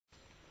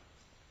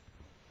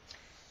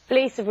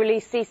Police have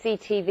released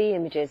CCTV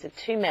images of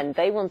two men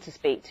they want to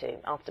speak to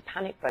after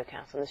panic broke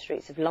out on the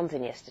streets of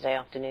London yesterday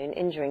afternoon,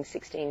 injuring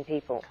 16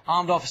 people.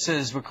 Armed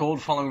officers were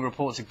called following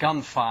reports of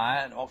gunfire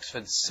at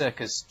Oxford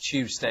Circus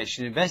tube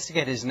station.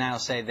 Investigators now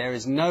say there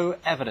is no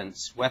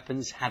evidence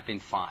weapons had been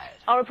fired.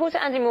 Our reporter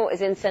Andy Moore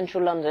is in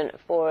central London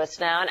for us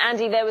now. And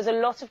Andy, there was a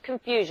lot of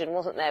confusion,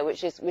 wasn't there,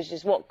 which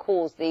is what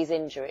caused these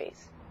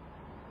injuries?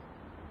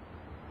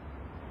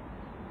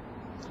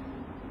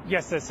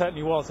 Yes, there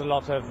certainly was a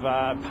lot of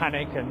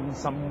panic, and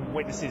some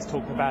witnesses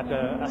talked about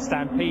a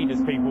stampede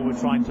as people were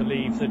trying to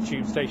leave the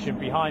tube station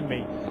behind me.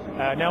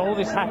 Now, all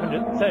this happened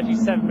at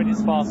 37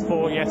 minutes past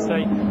 4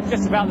 yesterday,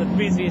 just about the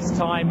busiest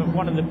time of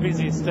one of the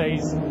busiest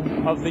days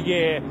of the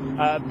year.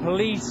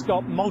 Police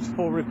got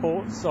multiple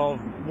reports of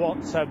what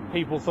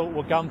people thought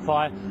were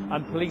gunfire,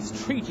 and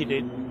police treated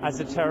it as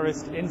a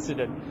terrorist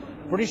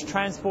incident. British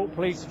Transport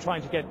Police are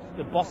trying to get to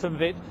the bottom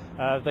of it.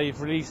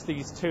 They've released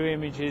these two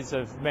images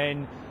of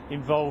men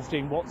involved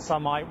in what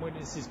some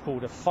eyewitnesses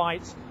called a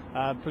fight.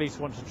 Police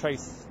want to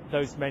trace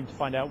those men to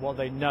find out what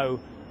they know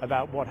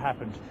about what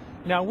happened.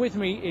 Now, with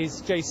me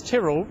is Jace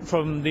Tyrrell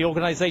from the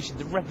organisation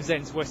that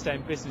represents West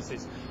End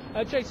businesses.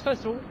 Jace,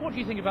 first of all, what do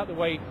you think about the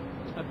way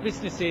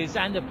businesses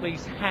and the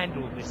police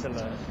handled this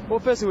alert? Well,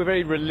 firstly, we're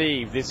very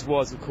relieved. This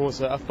was, of course,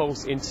 a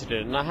false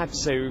incident, and I have to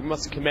say we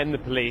must commend the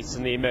police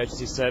and the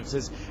emergency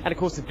services and, of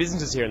course, the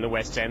businesses here in the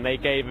West End. They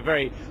gave a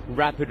very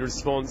rapid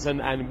response,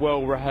 and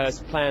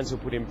well-rehearsed plans were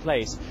put in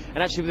place.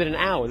 And actually, within an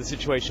hour, the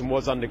situation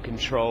was under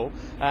control,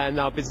 and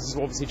our businesses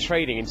were obviously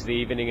trading into the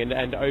evening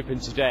and open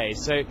today.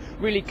 So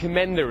really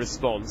commend the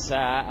response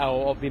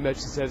of the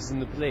emergency services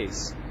and the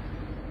police.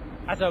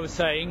 As I was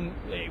saying,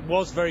 it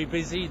was very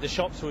busy. The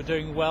shops were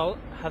doing well.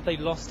 Have they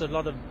lost a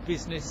lot of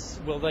business?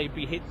 Will they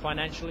be hit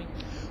financially?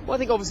 Well, I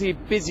think obviously a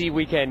busy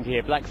weekend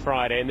here, Black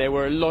Friday, and there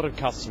were a lot of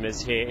customers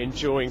here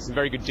enjoying some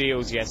very good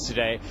deals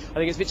yesterday. I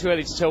think it's a bit too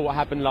early to tell what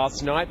happened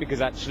last night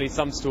because actually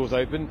some stores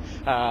open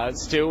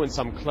still and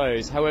some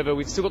closed. However,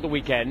 we've still got the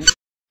weekend.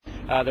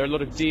 There are a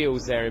lot of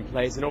deals there in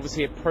place, and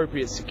obviously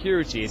appropriate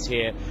security is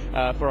here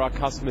for our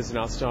customers and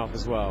our staff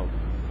as well.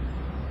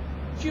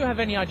 Do you have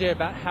any idea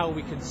about how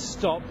we can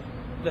stop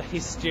the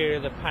hysteria,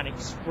 the panic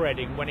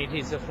spreading when it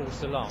is a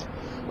false alarm?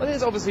 Well,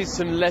 there's obviously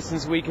some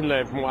lessons we can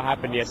learn from what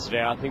happened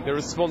yesterday. I think the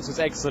response was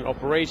excellent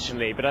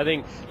operationally, but I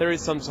think there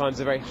is sometimes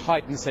a very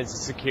heightened sense of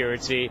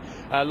security,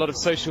 a lot of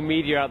social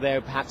media out there,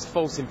 perhaps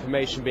false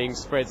information being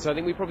spread, so I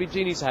think we probably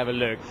do need to have a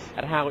look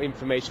at how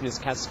information is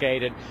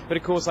cascaded. But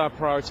of course our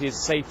priority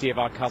is safety of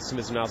our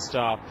customers and our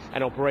staff,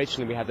 and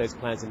operationally we have those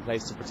plans in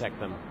place to protect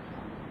them.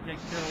 Yes,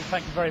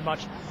 thank you very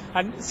much.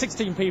 And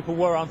 16 people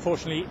were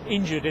unfortunately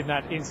injured in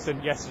that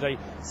incident yesterday.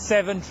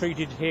 7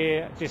 treated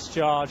here,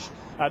 discharged,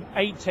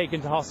 8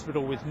 taken to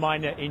hospital with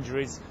minor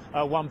injuries,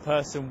 1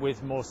 person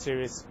with more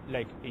serious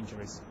leg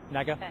injuries.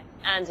 Naga? Okay.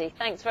 Andy,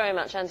 thanks very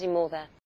much. Andy Moore there.